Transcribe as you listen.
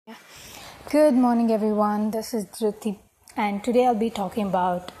Good morning, everyone. This is Dhruti, and today I'll be talking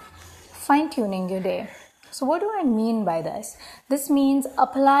about fine-tuning your day. So, what do I mean by this? This means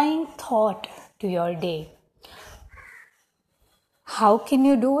applying thought to your day. How can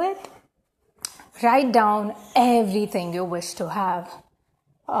you do it? Write down everything you wish to have: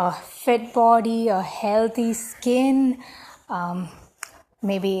 a fit body, a healthy skin,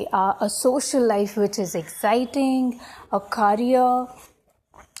 maybe a social life which is exciting, a career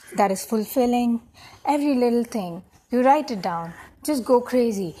that is fulfilling. Every little thing, you write it down. Just go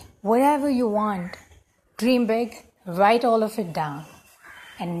crazy. Whatever you want, dream big, write all of it down.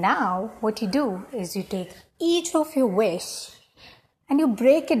 And now what you do is you take each of your wish and you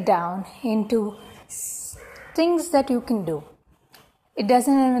break it down into things that you can do. It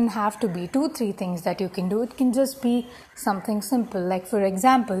doesn't even have to be 2-3 things that you can do. It can just be something simple. Like, for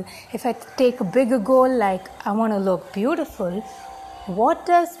example, if I take a bigger goal, like I want to look beautiful, what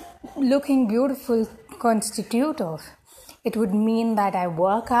does looking beautiful constitute of? It would mean that I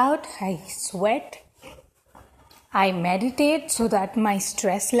work out, I sweat, I meditate so that my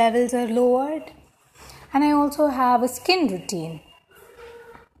stress levels are lowered, and I also have a skin routine.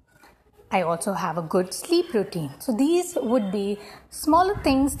 I also have a good sleep routine. So these would be smaller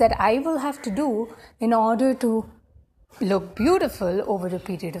things that I will have to do in order to look beautiful over a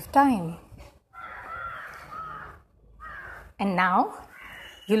period of time. And now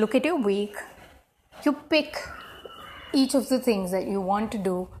you look at your week, you pick each of the things that you want to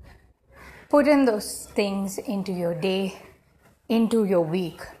do, put in those things into your day, into your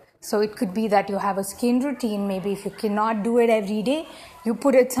week. So it could be that you have a skin routine. Maybe if you cannot do it every day, you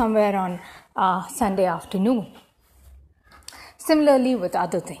put it somewhere on Sunday afternoon. Similarly with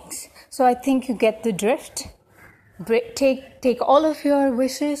other things. So I think you get the drift. Take all of your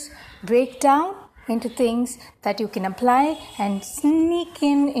wishes, break down into things that you can apply and sneak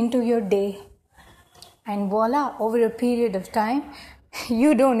into your day. And voila, over a period of time,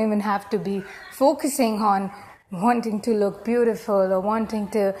 you don't even have to be focusing on wanting to look beautiful or wanting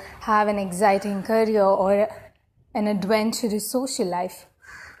to have an exciting career or an adventurous social life.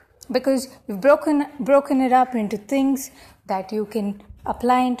 Because you've broken it up into things that you can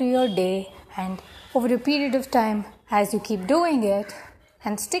apply into your day, and over a period of time, as you keep doing it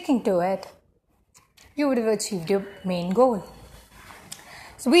and sticking to it, you would have achieved your main goal.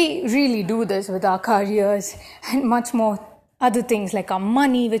 So we really do this with our careers and much more other things like our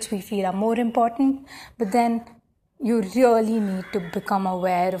money, which we feel are more important. But then you really need to become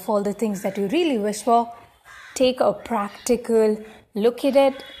aware of all the things that you really wish for. Take a practical look at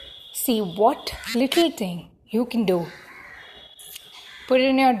it. See what little thing you can do. Put it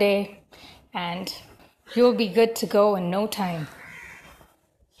in your day and you'll be good to go in no time.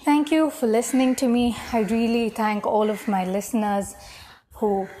 Thank you for listening to me. I really thank all of my listeners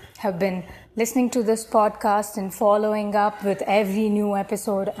who have been listening to this podcast and following up with every new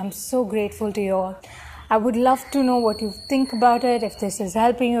episode. I'm so grateful to you all. I would love to know what you think about it. If this is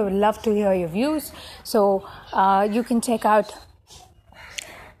helping you, I would love to hear your views. So you can check out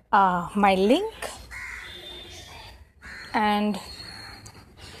my link. And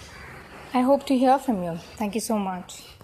I hope to hear from you. Thank you so much.